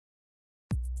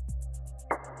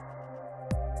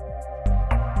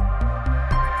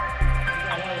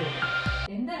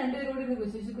എന്താ രണ്ടുപേരോട്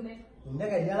വിശ്വസിക്കുന്നേ? നിന്റെ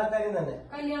കല്യാണക്കാര്യം തന്നെ.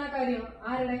 കല്യാണക്കാരിയോ?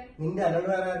 ആരുടെ? നിന്റെ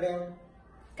അലണ്ടാരുടെ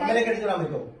കടിച്ചിടാൻ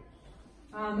പറ്റുമോ?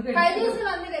 കഴിഞ്ഞ ദിവസം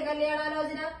വന്നില്ലേ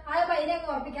കല്യാണാലോചന? ആ പയ്യനെ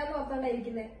ഉറപ്പിക്കാന്ന്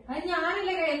ഓർത്തോണ്ടായിരിക്കുന്നേ. അത്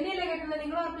ഞാനല്ലേ എന്നെയല്ലേ കേട്ടത്?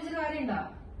 നിങ്ങൾ ഉറപ്പിച്ചിട്ട് കാര്യമുണ്ടോ?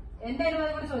 എന്റെ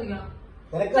അനുവാദം കൂടെ ചോദിക്കണം.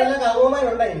 നിനക്ക് വല്ല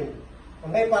കർമ്മമാരുണ്ടായി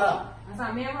ഉണ്ടായി പറ.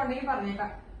 സമയം ഉണ്ടെങ്കിൽ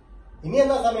പറഞ്ഞേക്കാം. ഇനി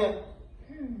എന്താ സമയം?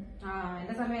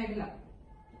 എന്റെ സമയമായിട്ടില്ല.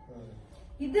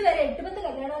 ഇതുവരെ 8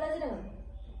 കല്യാണാലോചന വന്നു.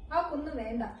 ആ കുന്നും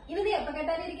വേണ്ട. ഇനി നീ എപ്പ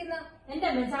കെട്ടാനിരിക്കുന്ന? എന്റെ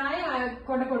അമ്മ ചായ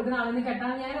കൊണ്ട് കൊടുക്കുന്ന ആളെന്ന്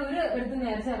കെട്ടാൻ ഞാൻ ഒരു എടുത്ത്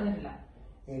നേരെ ചേർന്നിട്ടില്ല.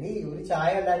 എടി ഒരു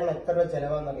ചായ ഉണ്ടാക്കാൻ എത്ര രൂപ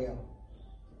ചെലവാന്നറിയാമോ?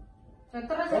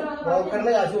 എത്ര ചെലവാന്ന്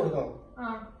ബ്രോക്കറിന് കാശ് കൊടുക്കണം.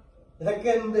 ഇതൊക്കെ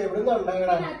എന്ത് എവിടുന്ന്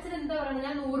ഉണ്ടാകണം? അച്ഛൻ എന്താ പറയുന്നത്?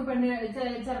 ഞാൻ 100 പെണ്ണ്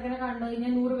ചെറുക്കനെ കണ്ടു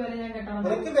കഴിഞ്ഞാൽ 100 പേരെ ഞാൻ കെട്ടണം.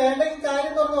 നിനക്ക് വേണ്ടെങ്കിൽ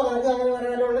കാര്യം തുറന്നു പറ. നിനക്ക് അങ്ങനെ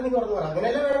പറയാനുള്ള നീ തുറന്നു പറ.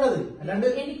 അങ്ങനെയല്ല വേണ്ടത്. അല്ലാണ്ട്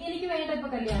എനിക്ക് വേണ്ട ഇപ്പൊ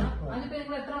കല്യാണം. അതിപ്പോ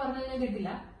നിങ്ങൾ എത്ര പറഞ്ഞാൽ ഞാൻ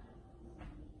കെട്ടില്ല.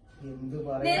 എന്ത്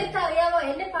പറയാ? നിനക്കറിയാമോ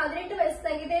എന്നെ 18 വയസ്സ്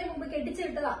തികയുന്നതിന് മുമ്പ് കെട്ടിച്ചു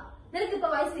വിട്ടതാ. നിനക്കിപ്പോ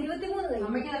വയസ്സ് 23 കഴിഞ്ഞു.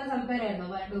 അമ്മയ്ക്ക് നല്ല സൽപ്പേരായിരുന്നു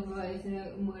 18 വയസ്സിന്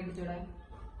മുമ്പ് കെട്ടിച്ചൂടാൻ.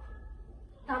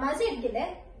 തമാശ ഇരിക്കില്ലേ?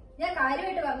 ഞാൻ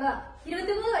കാര്യമായിട്ട് പറഞ്ഞതാ.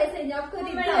 23 വയസ്സ് കഴിഞ്ഞു.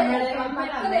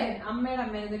 അമ്മയുടെ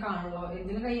അമ്മേനെ കാണുള്ളൂ.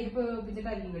 എന്തിനും കയ്യിരിപ്പ്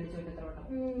ഒപ്പിച്ചിട്ടായിരിക്കും കെട്ടിച്ചു വിട്ട് എത്ര വട്ടം.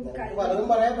 പലതും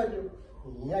പറയാൻ പറ്റും.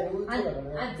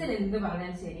 അച്ഛൻ എന്ത്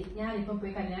പറഞ്ഞാലും ശരി, ഞാനിപ്പൊ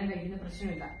പോയി കല്യാണം കഴിക്കുന്ന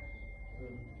പ്രശ്നമില്ല.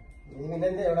 നീ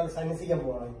പിന്നെ എവിടെ സന്യസിക്കാൻ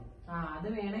പോകണം? അത്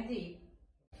വേണേ ചെയ്യും.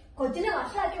 കൊച്ചിനെ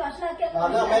വഷളാക്കി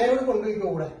അമ്മേനോട് കൊണ്ടുപോയിക്കോ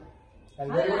കൂടെ.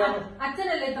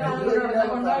 അച്ഛനല്ലേ ഇത്ര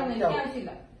കൊണ്ടുപോകുന്ന എനിക്ക്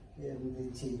ആവശ്യമില്ല. എന്ത്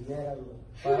ചെയ്യാനോ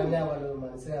പറഞ്ഞാ പലതും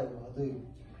മനസ്സിലാകും. അത്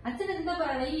അച്ഛൻ എന്താ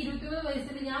പറയണേ? ഈ 23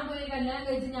 വയസ്സിൽ ഞാൻ പോയി കല്യാണം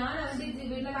കഴിച്ച് ഞാൻ അവന്റെ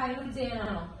വീട്ടിലെ കാര്യങ്ങൾ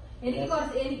ചെയ്യാനാണോ? എനിക്ക്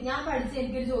കുറച്ച് ഞാൻ പഠിച്ച്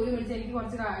എനിക്കൊരു ജോലി പഠിച്ച് എനിക്ക്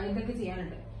കുറച്ച് ഇതൊക്കെ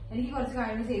ചെയ്യാനുണ്ട്. എനിക്ക് കുറച്ച്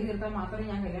കാര്യങ്ങൾ ചെയ്ത് തീർത്താൽ മാത്രമേ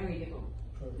ഞാൻ കല്യാണം കഴിക്കത്തുള്ളൂ.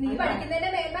 നീ പഠിക്കുന്നതിന്റെ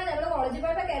മേഖല ഞങ്ങള് കോളേജിൽ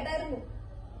പോയപ്പോ കേട്ടായിരുന്നു.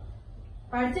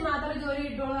 പഠിച്ച് മാത്രമേ ജോലി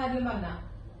കിട്ടുള്ളൂ ആരെങ്കിലും പറഞ്ഞാ?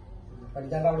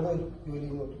 പഠിക്കാണ്ട് അവിടെ ജോലി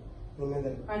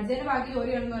പഠിച്ചതിന്റെ ബാക്കി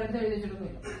ജോലിയാണെന്ന് പറയുന്നത് എഴുതി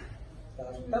വെച്ചിട്ടൊന്നുമില്ല.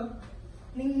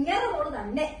 നിങ്ങളുടെ മോള്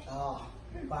തന്നെ.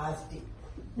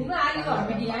 നിങ്ങൾ ആരും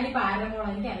ഉറപ്പിക്കില്ല. ഞാനിപ്പോ ആരുടെ മോളാ?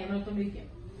 എനിക്ക് അറിയാത്തോണ്ടിരിക്കും.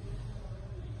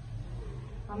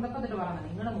 അന്നപ്പത്തിട്ട് പറഞ്ഞ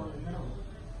നിങ്ങളുടെ മോള്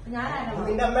ഞാൻ ആരുടെ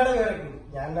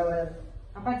മോള്?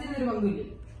 അപ്പൊ അച്ഛനൊരു പങ്കുമില്ലേ?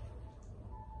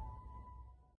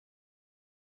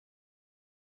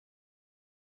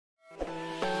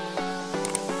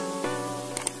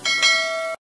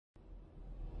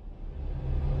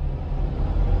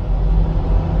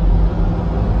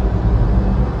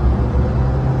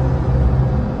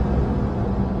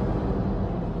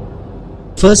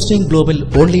 First time global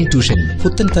online tuition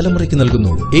പുത്തൻ തലമുറയ്ക്ക്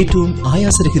നൽകുന്നു ഏറ്റവും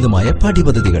ആയാസരഹിതമായ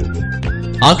പാഠ്യപദ്ധതികൾ.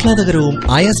 ആഹ്ലാദകരവും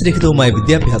ആയാസരഹിതവുമായ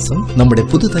വിദ്യാഭ്യാസം നമ്മുടെ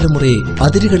പുതുതലമുറയെ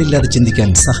അതിരുകളില്ലാതെ ചിന്തിക്കാൻ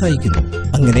സഹായിക്കുന്നു.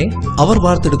 അങ്ങനെ അവർ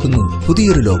വാർത്തെടുക്കുന്നു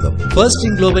പുതിയൊരു ലോകം. First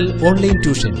time global online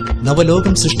tuition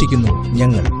നവലോകം സൃഷ്ടിക്കുന്നു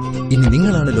ഞങ്ങൾ. ഇനി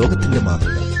നിങ്ങളാണ് ലോകത്തിന്റെ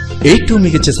മാതൃക. ഏറ്റവും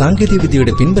മികച്ച സാങ്കേതിക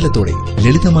വിദ്യയുടെ പിൻബലത്തോടെ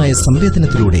ലളിതമായ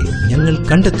സംവേദനത്തിലൂടെ ഞങ്ങൾ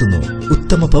കണ്ടെത്തുന്നു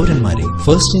ഉത്തമ പൗരന്മാരെ.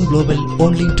 First time global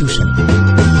online tuition.